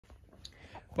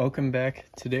Welcome back.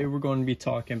 Today we're going to be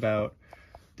talking about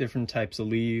different types of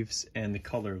leaves and the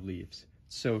color of leaves.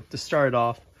 So to start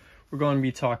off, we're going to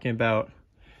be talking about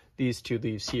these two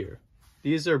leaves here.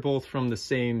 These are both from the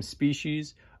same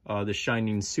species, the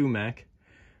shining sumac,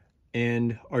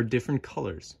 and are different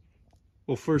colors.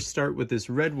 We'll first start with this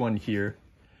red one here.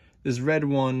 This red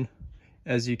one,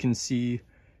 as you can see,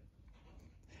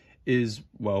 is,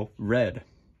 well, red.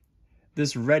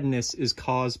 This redness is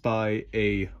caused by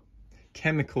a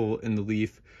chemical in the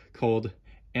leaf called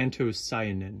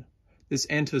anthocyanin. This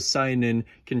anthocyanin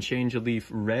can change a leaf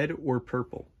red or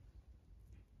purple.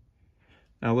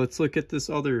 Now let's look at this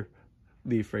other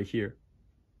leaf right here.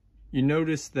 You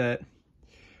notice that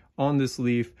on this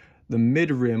leaf, the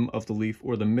midrim of the leaf,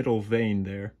 or the middle vein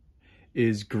there,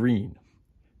 is green.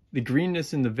 The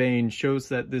greenness in the vein shows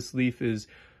that this leaf is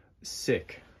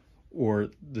sick, or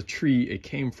the tree it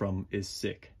came from is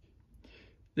sick.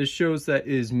 This shows that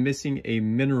it is missing a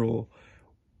mineral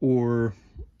or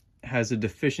has a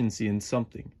deficiency in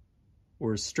something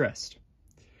or is stressed.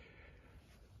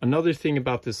 Another thing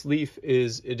about this leaf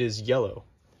is it is yellow.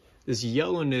 This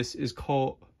yellowness is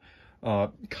caused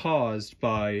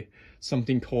by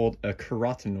something called a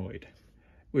carotenoid,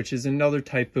 which is another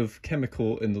type of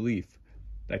chemical in the leaf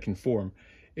that can form.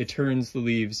 It turns the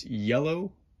leaves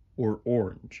yellow or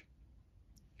orange.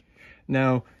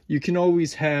 Now, you can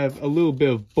always have a little bit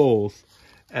of both,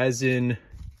 as in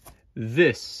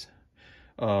this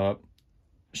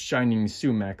shining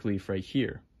sumac leaf right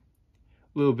here.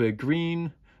 A little bit of green,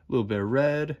 a little bit of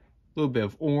red, a little bit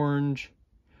of orange,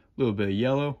 a little bit of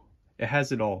yellow. It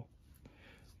has it all.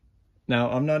 Now,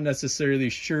 I'm not necessarily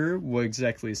sure what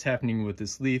exactly is happening with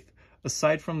this leaf,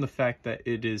 aside from the fact that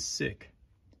it is sick.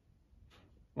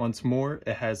 Once more,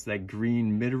 it has that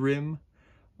green midrim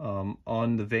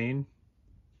on the vein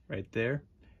right there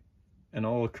and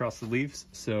all across the leaves,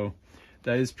 so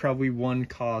that is probably one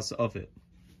cause of it.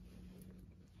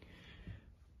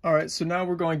 Alright, so now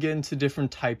we're going to get into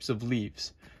different types of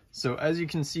leaves. So as you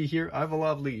can see here, I have a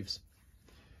lot of leaves,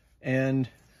 and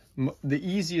the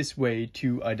easiest way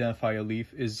to identify a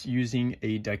leaf is using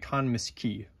a dichotomous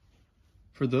key.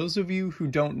 For those of you who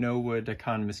don't know what a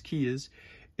dichotomous key is,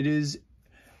 it is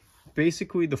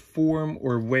basically the form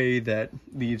or way that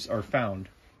leaves are found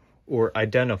or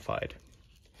identified.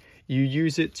 You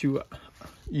use it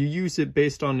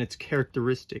based on its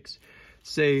characteristics.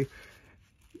 Say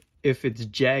if it's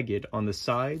jagged on the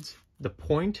sides, the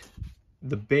point,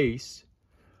 the base,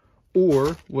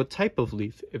 or what type of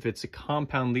leaf. If it's a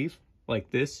compound leaf like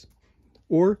this,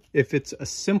 or if it's a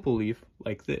simple leaf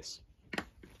like this.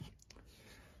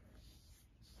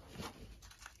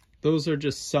 Those are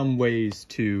just some ways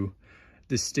to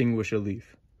distinguish a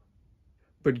leaf.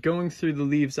 But going through the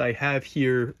leaves I have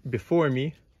here before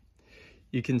me,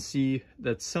 you can see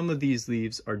that some of these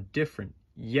leaves are different,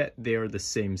 yet they are the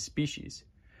same species.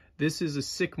 This is a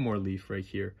sycamore leaf right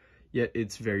here, yet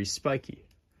it's very spiky.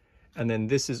 And then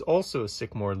this is also a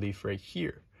sycamore leaf right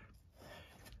here.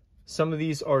 Some of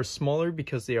these are smaller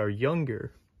because they are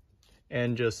younger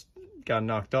and just got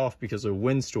knocked off because of a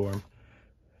windstorm.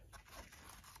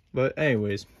 But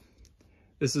anyways,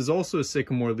 this is also a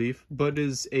sycamore leaf, but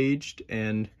is aged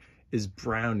and is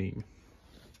browning,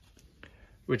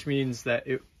 which means that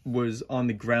it was on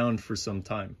the ground for some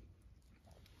time.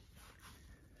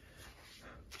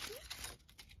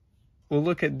 We'll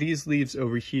look at these leaves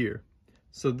over here.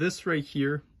 So this right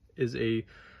here is a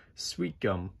sweet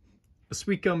gum. A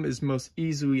sweet gum is most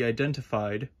easily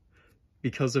identified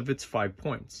because of its 5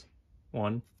 points.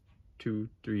 1, 2,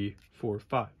 3, 4,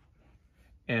 5.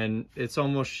 And it's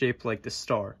almost shaped like the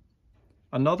star.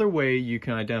 Another way you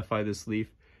can identify this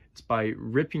leaf is by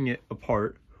ripping it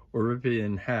apart or ripping it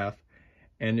in half,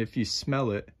 and if you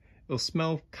smell it, it'll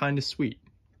smell kind of sweet,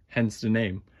 hence the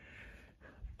name.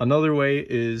 Another way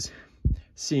is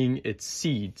seeing its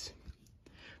seeds,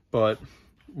 but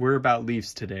we're about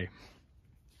leaves today.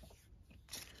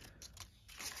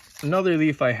 Another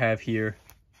leaf I have here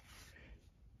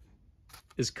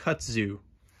is kudzu.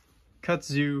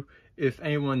 Kudzu, if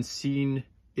anyone's seen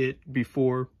it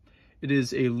before, it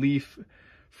is a leaf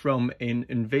from an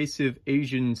invasive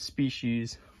Asian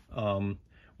species,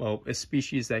 well, a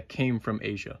species that came from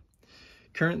Asia.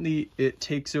 Currently, it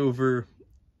takes over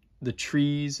the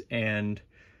trees and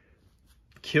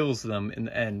kills them in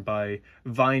the end by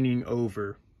vining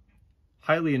over.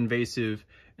 Highly invasive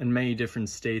in many different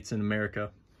states in America.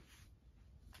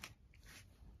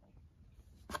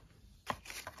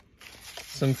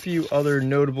 Some few other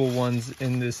notable ones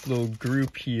in this little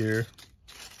group here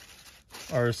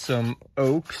are some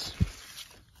oaks.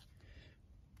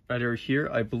 Right over here,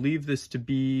 I believe this to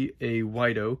be a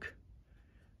white oak.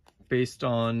 based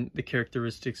on the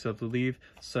characteristics of the leaf,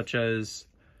 such as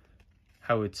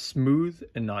how it's smooth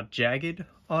and not jagged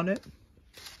on it.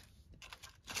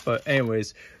 But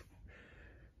anyways,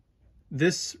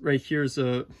 this right here is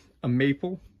a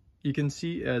maple. You can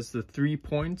see as the 3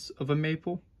 points of a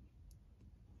maple.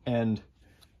 And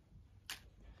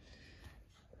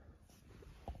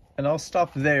I'll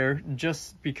stop there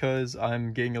just because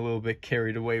I'm getting a little bit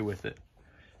carried away with it.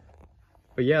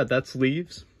 But yeah, that's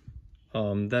leaves.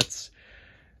 That's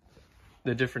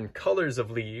the different colors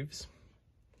of leaves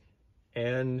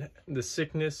and the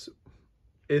sickness,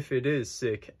 if it is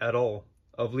sick at all,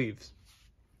 of leaves.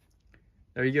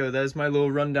 There you go. That is my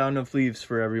little rundown of leaves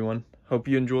for everyone. Hope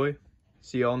you enjoy.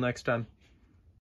 See y'all next time.